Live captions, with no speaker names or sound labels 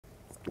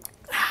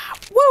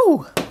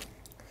Woo!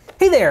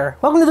 Hey there,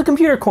 welcome to the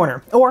Computer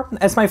Corner, or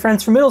as my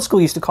friends from middle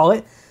school used to call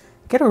it,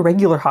 get a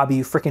regular hobby,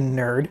 you frickin'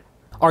 nerd.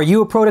 Are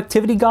you a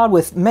productivity god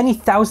with many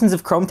thousands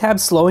of Chrome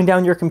tabs slowing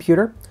down your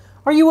computer?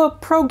 Are you a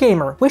pro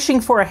gamer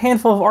wishing for a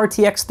handful of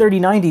RTX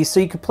 3090s so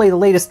you could play the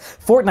latest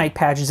Fortnite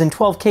patches in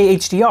 12K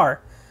HDR?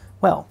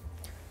 Well,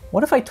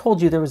 what if I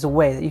told you there was a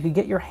way that you could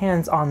get your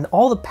hands on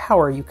all the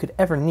power you could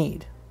ever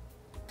need?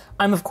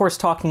 I'm of course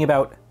talking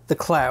about the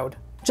cloud,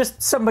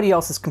 just somebody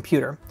else's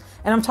computer.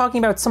 And I'm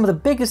talking about some of the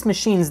biggest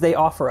machines they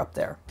offer up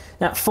there.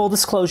 Now, full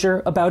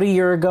disclosure, about a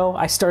year ago,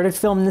 I started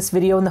filming this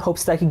video in the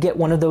hopes that I could get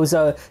one of those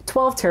 12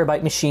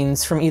 terabyte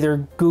machines from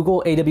either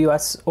Google,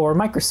 AWS, or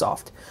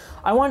Microsoft.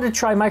 I wanted to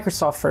try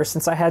Microsoft first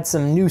since I had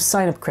some new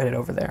sign-up credit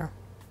over there.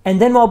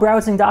 And then while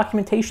browsing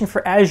documentation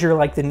for Azure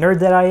like the nerd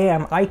that I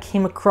am, I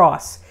came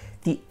across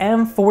the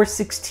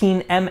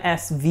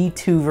M416MS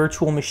V2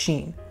 virtual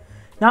machine.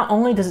 Not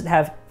only does it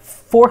have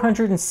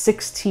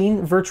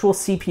 416 virtual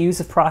CPUs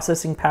of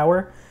processing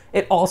power,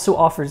 it also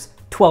offers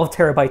 12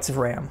 terabytes of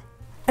RAM.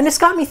 And this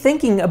got me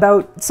thinking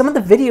about some of the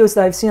videos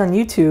that I've seen on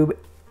YouTube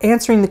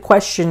answering the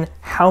question,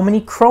 how many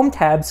Chrome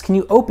tabs can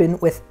you open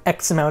with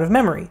X amount of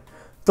memory?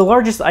 The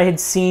largest I had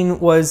seen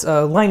was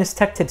a Linus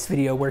Tech Tips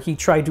video where he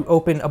tried to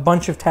open a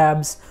bunch of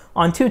tabs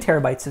on 2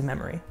 terabytes of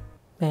memory.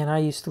 Man, I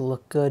used to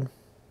look good.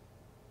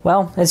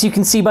 Well, as you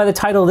can see by the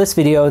title of this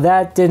video,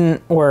 that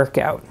didn't work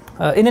out.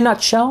 In a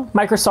nutshell,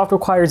 Microsoft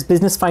requires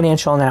business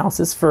financial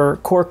analysis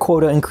for core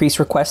quota increase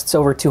requests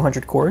over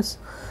 200 cores.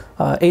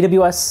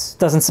 AWS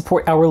doesn't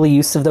support hourly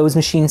use of those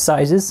machine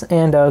sizes,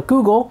 and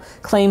Google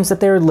claims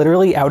that they're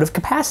literally out of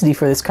capacity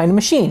for this kind of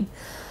machine.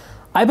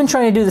 I've been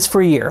trying to do this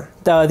for a year.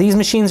 These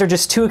machines are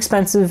just too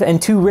expensive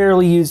and too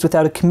rarely used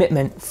without a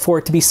commitment for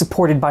it to be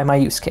supported by my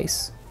use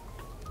case.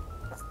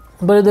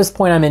 But at this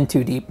point, I'm in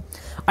too deep.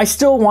 I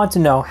still want to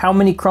know how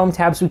many Chrome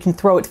tabs we can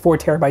throw at 4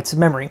 terabytes of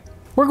memory.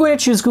 We're going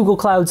to choose Google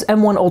Cloud's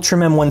M1 Ultra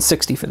MEM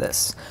 160 for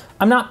this.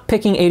 I'm not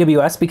picking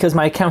AWS because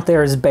my account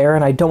there is bare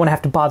and I don't want to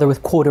have to bother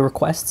with quota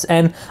requests,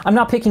 and I'm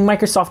not picking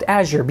Microsoft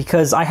Azure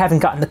because I haven't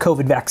gotten the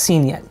COVID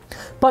vaccine yet.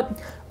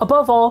 But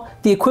above all,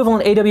 the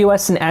equivalent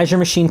AWS and Azure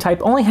machine type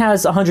only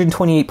has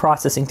 128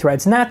 processing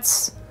threads, and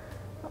that's,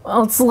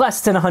 well, it's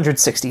less than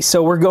 160,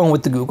 so we're going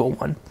with the Google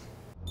one.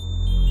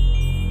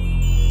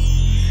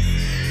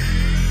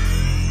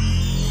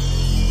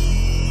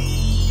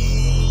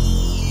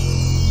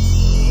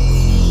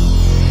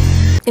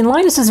 In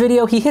Linus's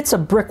video, he hits a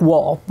brick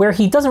wall where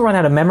he doesn't run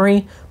out of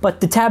memory, but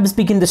the tabs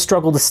begin to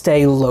struggle to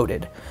stay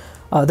loaded.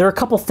 There are a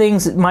couple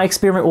things that my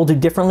experiment will do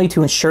differently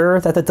to ensure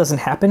that that doesn't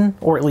happen,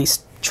 or at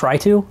least try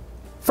to.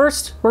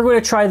 First, we're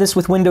going to try this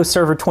with Windows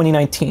Server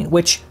 2019,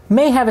 which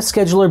may have a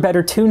scheduler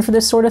better tuned for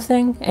this sort of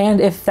thing, and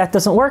if that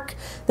doesn't work,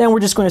 then we're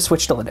just going to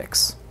switch to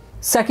Linux.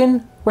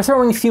 Second, we're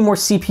throwing a few more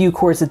CPU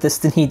cores at this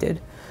than he did.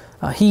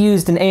 He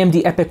used an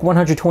AMD EPYC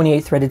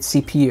 128-threaded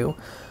CPU.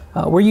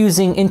 We're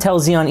using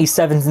Intel Xeon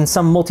E7s in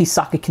some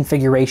multi-socket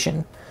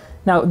configuration.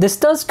 Now, this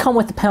does come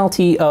with the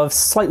penalty of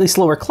slightly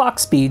slower clock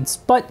speeds,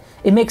 but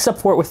it makes up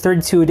for it with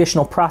 32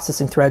 additional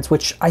processing threads,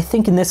 which I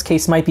think in this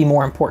case might be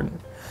more important.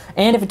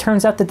 And if it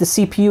turns out that the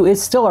CPU is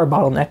still our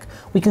bottleneck,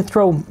 we can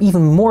throw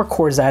even more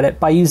cores at it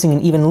by using an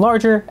even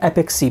larger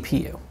EPYC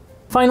CPU.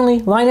 Finally,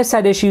 Linus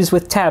had issues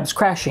with tabs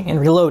crashing and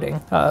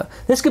reloading.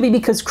 This could be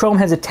because Chrome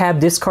has a tab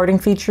discarding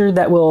feature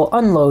that will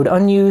unload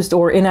unused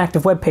or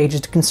inactive web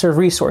pages to conserve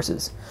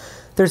resources.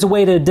 There's a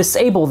way to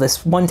disable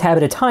this one tab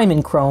at a time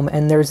in Chrome,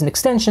 and there's an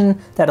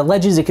extension that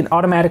alleges it can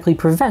automatically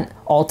prevent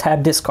all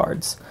tab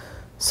discards.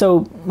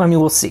 So, I mean,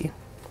 we'll see.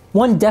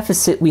 One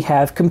deficit we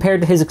have compared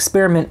to his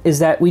experiment is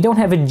that we don't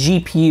have a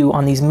GPU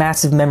on these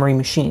massive memory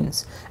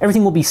machines.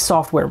 Everything will be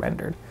software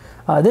rendered.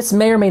 This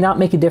may or may not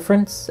make a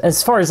difference.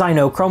 As far as I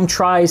know, Chrome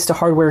tries to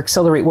hardware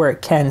accelerate where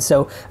it can,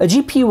 so a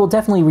GPU will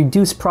definitely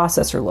reduce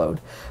processor load.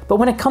 But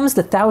when it comes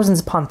to thousands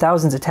upon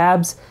thousands of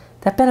tabs,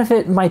 that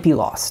benefit might be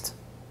lost.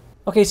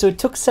 Okay, so it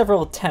took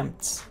several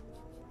attempts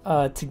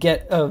to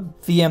get a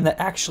VM that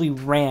actually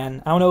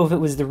ran. I don't know if it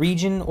was the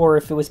region or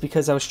if it was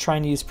because I was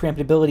trying to use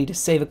preemptibility to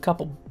save a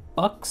couple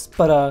bucks,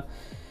 but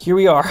here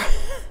we are.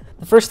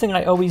 The first thing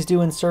I always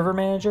do in Server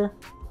Manager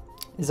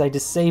is I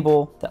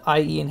disable the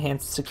IE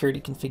Enhanced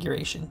Security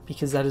configuration,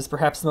 because that is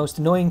perhaps the most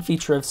annoying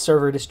feature of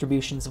server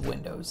distributions of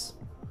Windows.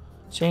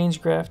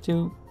 Change graph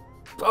to...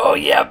 Oh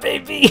yeah,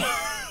 baby!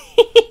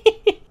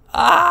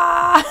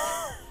 Ah!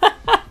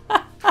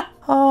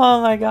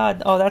 Oh my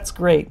god, oh that's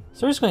great.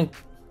 So we're just going to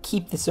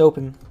keep this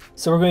open.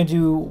 So we're going to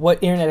do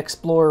what Internet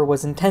Explorer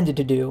was intended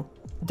to do,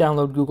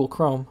 download Google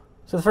Chrome.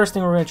 So the first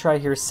thing we're going to try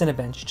here is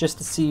Cinebench, just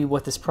to see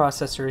what this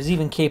processor is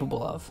even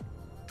capable of.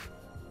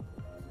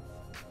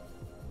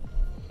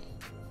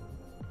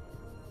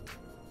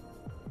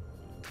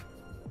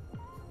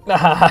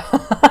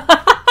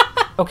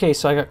 Okay,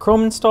 so I got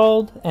Chrome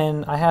installed,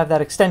 and I have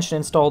that extension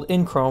installed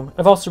in Chrome.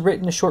 I've also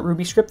written a short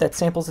Ruby script that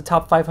samples the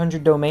top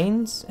 500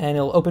 domains, and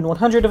it'll open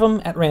 100 of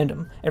them at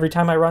random every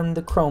time I run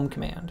the Chrome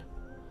command.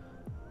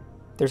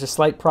 There's a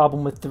slight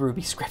problem with the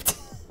Ruby script.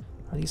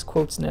 Are these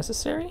quotes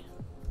necessary?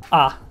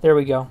 Ah, there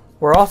we go.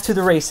 We're off to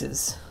the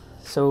races.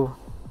 So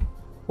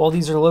While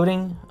these are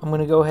loading, I'm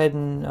going to go ahead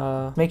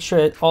and make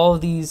sure that all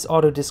of these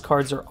auto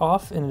discards are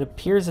off, and it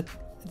appears that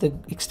the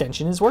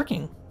extension is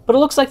working. But it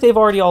looks like they've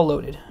already all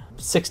loaded.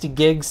 60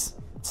 gigs.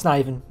 It's not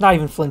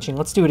even flinching.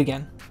 Let's do it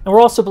again. And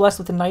we're also blessed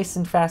with a nice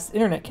and fast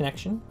internet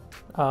connection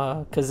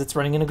because it's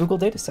running in a Google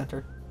data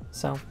center.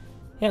 So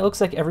yeah, it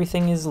looks like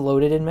everything is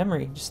loaded in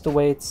memory, just the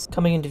way it's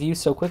coming into view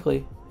so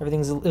quickly.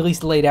 Everything's at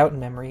least laid out in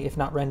memory, if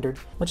not rendered.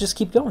 Let's just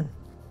keep going.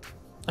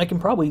 I can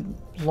probably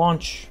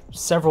launch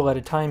several at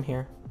a time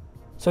here.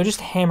 So I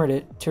just hammered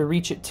it to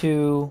reach it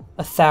to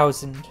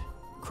 1,000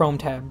 Chrome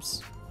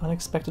tabs.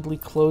 Unexpectedly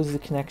close the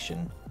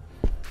connection.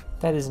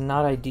 That is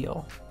not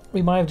ideal.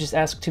 We might have just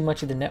asked too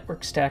much of the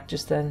network stack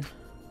just then.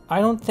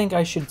 I don't think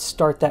I should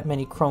start that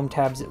many Chrome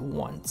tabs at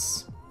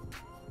once.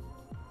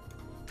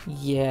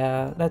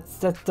 Yeah,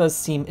 that does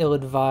seem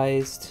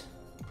ill-advised.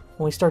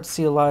 When we start to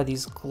see a lot of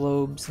these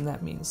globes, and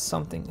that means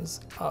something is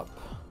up.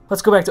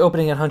 Let's go back to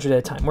opening at 100 at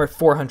a time. We're at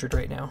 400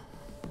 right now.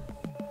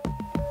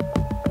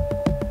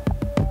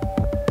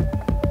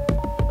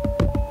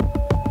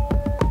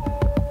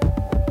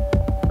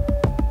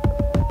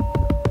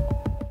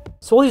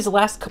 So while these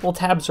last couple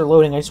tabs are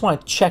loading, I just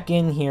want to check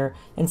in here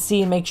and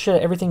see and make sure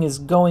that everything is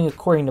going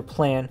according to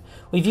plan.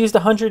 We've used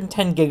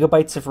 110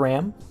 gigabytes of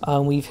RAM.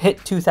 We've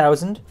hit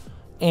 2,000.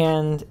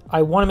 And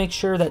I want to make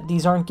sure that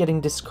these aren't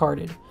getting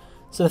discarded.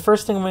 So the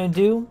first thing I'm going to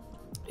do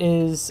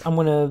is I'm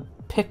going to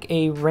pick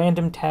a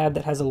random tab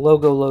that has a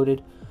logo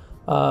loaded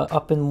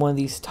up in one of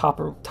these top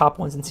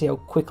ones and see how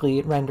quickly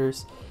it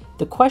renders.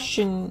 The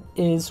question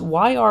is,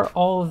 why are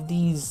all of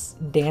these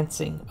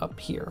dancing up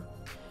here?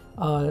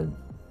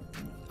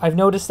 I've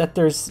noticed that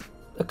there's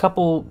a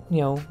couple,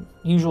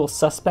 usual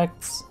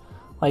suspects,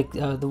 like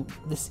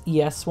this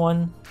ES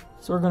one.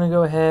 So we're going to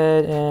go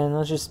ahead and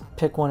let's just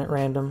pick one at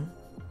random.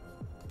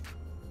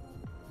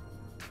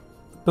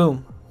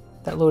 Boom.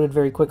 That loaded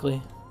very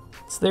quickly.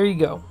 So there you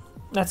go.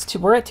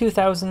 We're at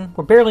 2,000.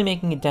 We're barely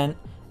making a dent,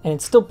 and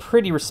it's still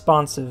pretty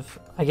responsive.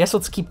 I guess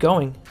let's keep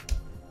going.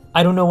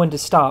 I don't know when to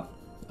stop,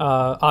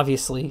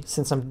 obviously,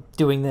 since I'm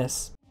doing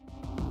this.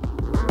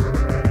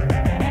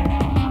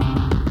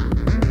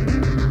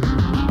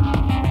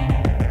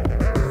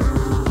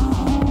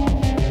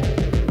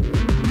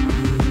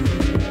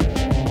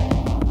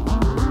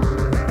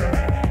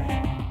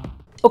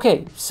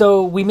 Okay,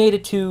 so we made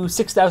it to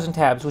 6,000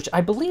 tabs, which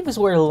I believe is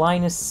where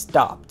Linus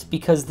stopped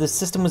because the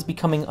system was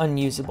becoming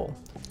unusable.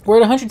 We're at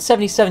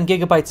 177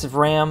 gigabytes of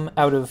RAM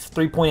out of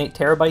 3.8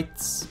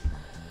 terabytes.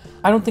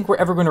 I don't think we're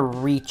ever going to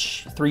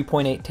reach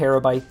 3.8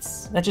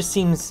 terabytes. That just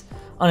seems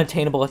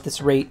unattainable at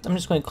this rate. I'm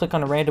just going to click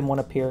on a random one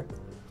up here.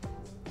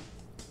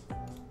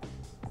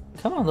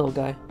 Come on, little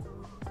guy.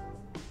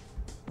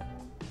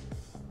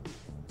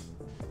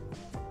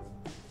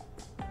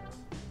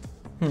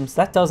 So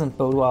that doesn't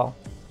bode well.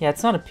 Yeah,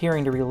 it's not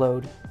appearing to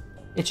reload.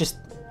 It's just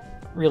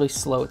really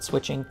slow at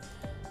switching.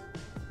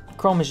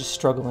 Chrome is just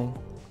struggling.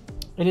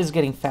 It is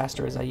getting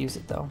faster as I use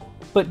it though.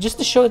 But just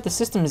to show that the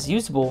system is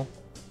usable,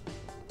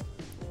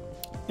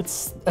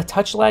 it's a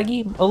touch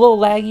laggy, a little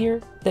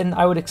laggier than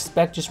I would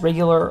expect just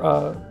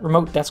regular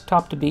remote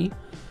desktop to be.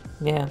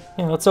 Yeah,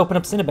 let's open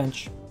up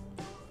Cinebench.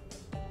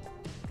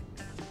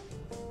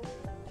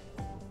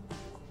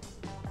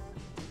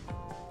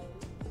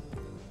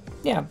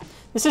 Yeah.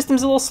 The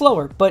system's a little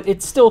slower, but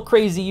it's still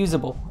crazy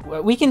usable.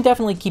 We can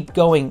definitely keep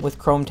going with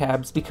Chrome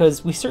tabs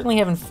because we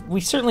certainly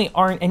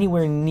aren't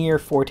anywhere near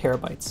 4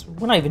 terabytes.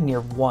 We're not even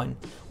near 1.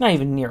 We're not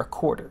even near a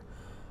quarter.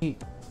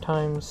 8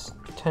 times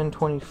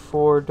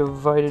 1024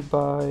 divided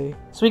by...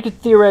 So we could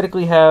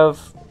theoretically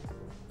have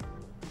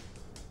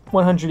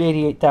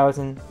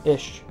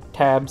 188,000-ish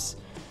tabs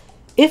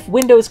if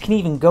Windows can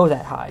even go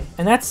that high.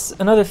 And that's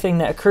another thing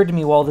that occurred to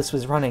me while this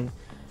was running.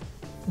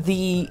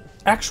 The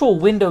actual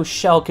Windows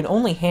shell can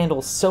only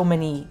handle so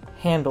many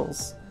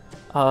handles.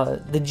 The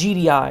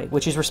GDI,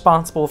 which is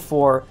responsible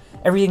for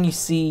everything you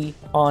see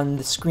on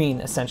the screen,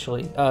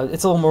 essentially.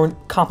 It's a little more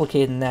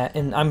complicated than that,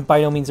 and I'm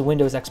by no means a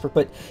Windows expert,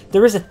 but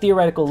there is a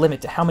theoretical limit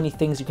to how many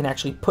things you can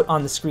actually put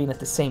on the screen at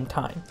the same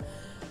time.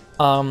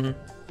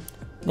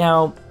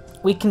 Now,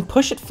 we can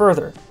push it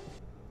further.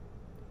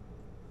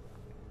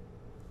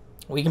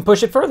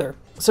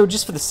 So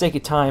just for the sake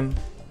of time,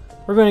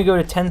 we're going to go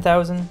to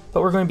 10,000,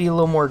 but we're going to be a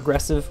little more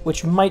aggressive,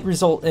 which might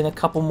result in a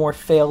couple more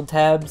failed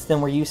tabs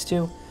than we're used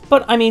to.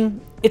 But, I mean,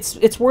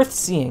 it's worth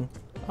seeing.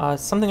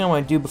 Something I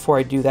want to do before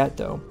I do that,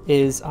 though,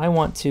 is I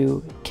want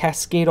to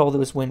cascade all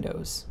those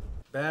windows.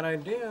 Bad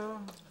idea.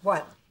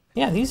 What?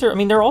 Yeah,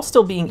 they're all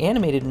still being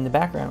animated in the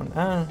background.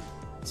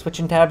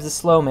 Switching tabs is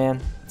slow,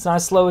 man. It's not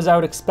as slow as I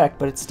would expect,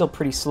 but it's still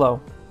pretty slow.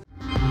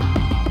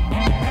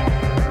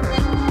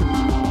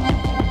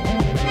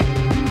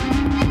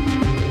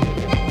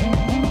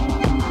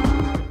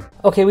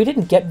 Okay, we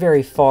didn't get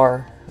very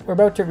far. We're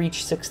about to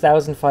reach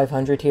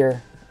 6,500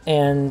 here,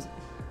 and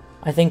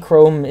I think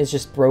Chrome is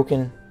just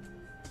broken.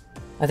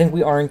 I think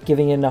we aren't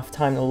giving it enough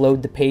time to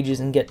load the pages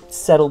and get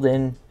settled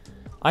in.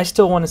 I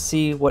still want to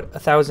see what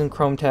 1,000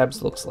 Chrome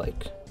tabs looks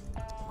like.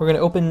 We're going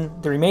to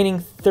open the remaining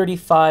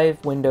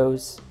 35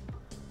 windows.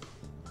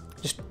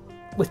 Just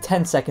with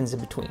 10 seconds in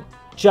between.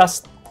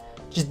 Just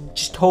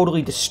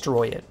totally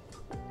destroy it.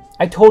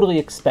 I totally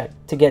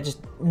expect to get just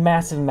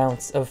massive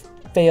amounts of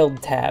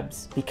failed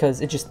tabs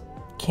because it just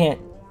can't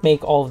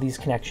make all of these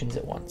connections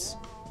at once.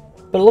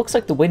 But it looks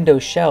like the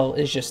Windows shell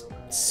is just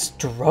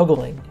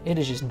struggling. It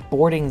is just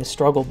boarding the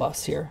struggle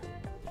bus here.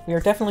 We are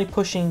definitely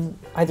pushing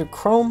either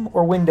Chrome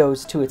or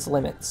Windows to its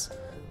limits.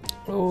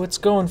 Oh, it's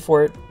going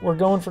for it. We're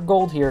going for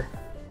gold here.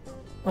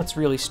 Let's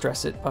really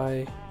stress it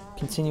by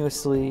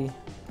continuously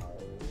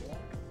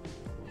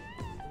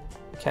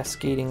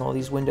cascading all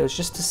these windows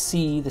just to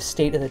see the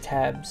state of the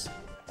tabs.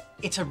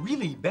 It's a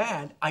really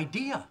bad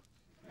idea.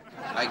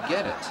 I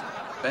get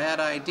it. Bad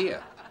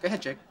idea. Go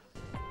ahead, Jake.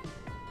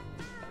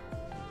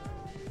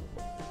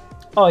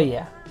 Oh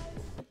yeah.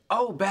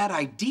 Oh, bad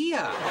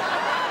idea.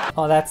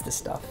 Oh, that's the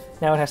stuff.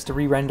 Now it has to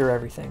re-render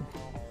everything.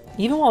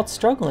 Even while it's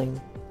struggling,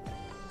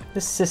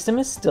 the system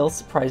is still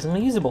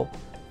surprisingly usable.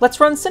 Let's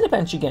run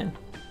Cinebench again.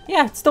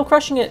 Yeah, it's still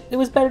crushing it. It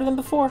was better than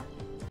before.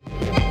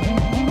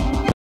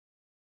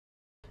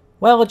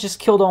 Well, it just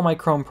killed all my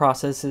Chrome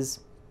processes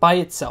by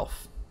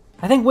itself.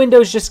 I think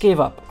Windows just gave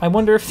up. I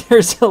wonder if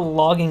there's a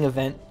logging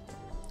event.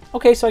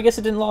 Okay, so I guess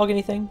it didn't log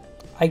anything.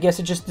 I guess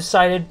it just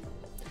decided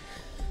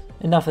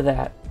enough of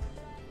that.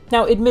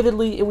 Now,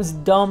 admittedly, it was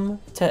dumb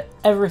to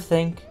ever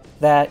think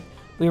that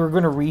we were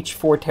going to reach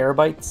 4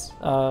 terabytes,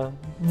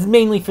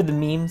 mainly for the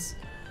memes.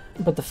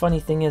 But the funny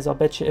thing is, I'll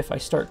bet you if I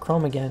start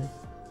Chrome again,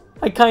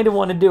 I kind of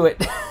want to do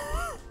it.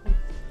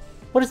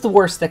 What is the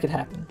worst that could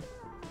happen?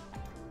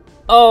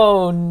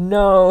 Oh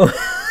no.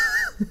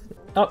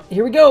 Oh,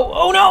 here we go.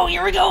 Oh no,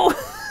 here we go.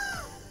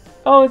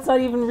 Oh, it's not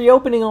even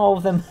reopening all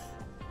of them.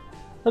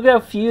 Look at how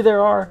few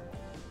there are.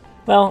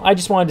 Well, I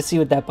just wanted to see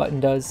what that button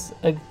does.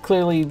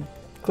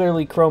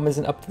 Clearly Chrome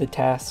isn't up to the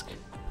task.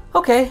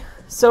 Okay,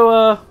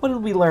 so what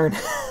did we learn?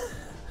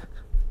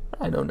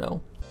 I don't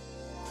know.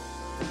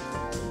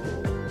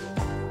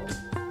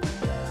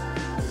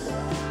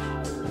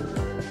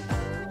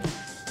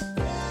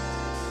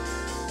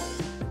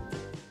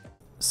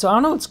 So I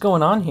don't know what's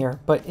going on here,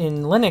 but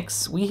in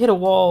Linux, we hit a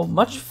wall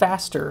much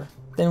faster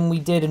than we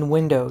did in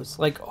Windows,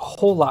 like a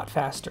whole lot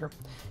faster.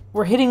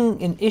 We're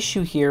hitting an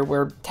issue here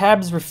where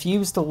tabs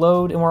refuse to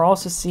load, and we're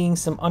also seeing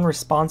some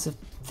unresponsive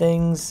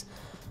things.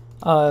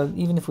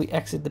 Even if we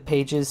exit the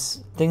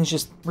pages, things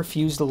just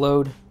refuse to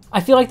load.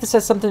 I feel like this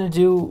has something to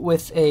do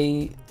with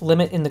a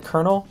limit in the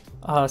kernel,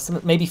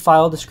 maybe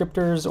file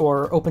descriptors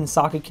or open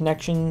socket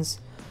connections.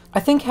 I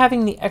think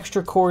having the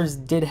extra cores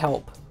did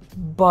help,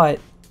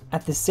 but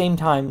at the same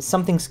time,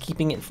 something's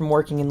keeping it from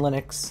working in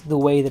Linux the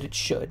way that it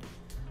should.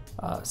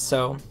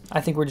 So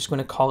I think we're just going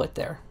to call it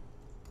there.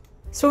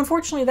 So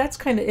unfortunately, that's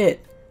kind of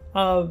it.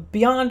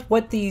 Beyond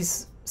what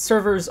these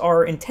servers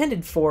are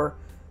intended for,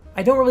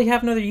 I don't really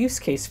have another use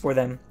case for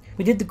them.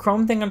 We did the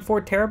Chrome thing on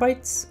 4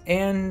 terabytes,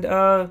 and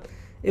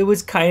it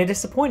was kind of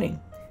disappointing.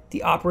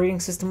 The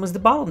operating system was the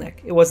bottleneck.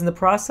 It wasn't the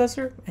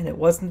processor, and it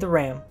wasn't the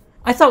RAM.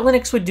 I thought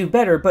Linux would do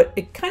better, but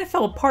it kind of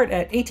fell apart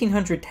at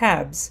 1800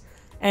 tabs,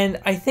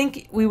 and I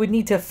think we would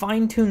need to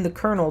fine-tune the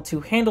kernel to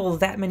handle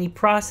that many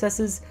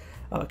processes,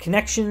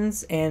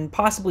 connections, and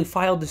possibly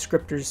file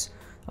descriptors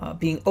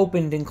being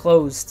opened and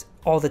closed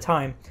all the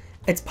time.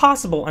 It's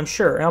possible, I'm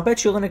sure, and I'll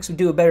bet you Linux would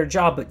do a better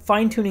job, but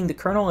fine-tuning the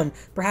kernel and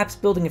perhaps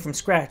building it from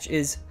scratch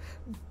is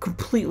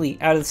completely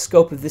out of the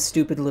scope of this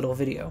stupid little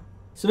video.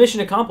 So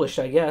mission accomplished,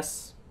 I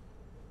guess.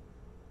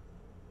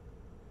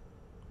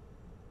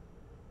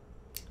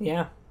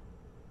 Yeah.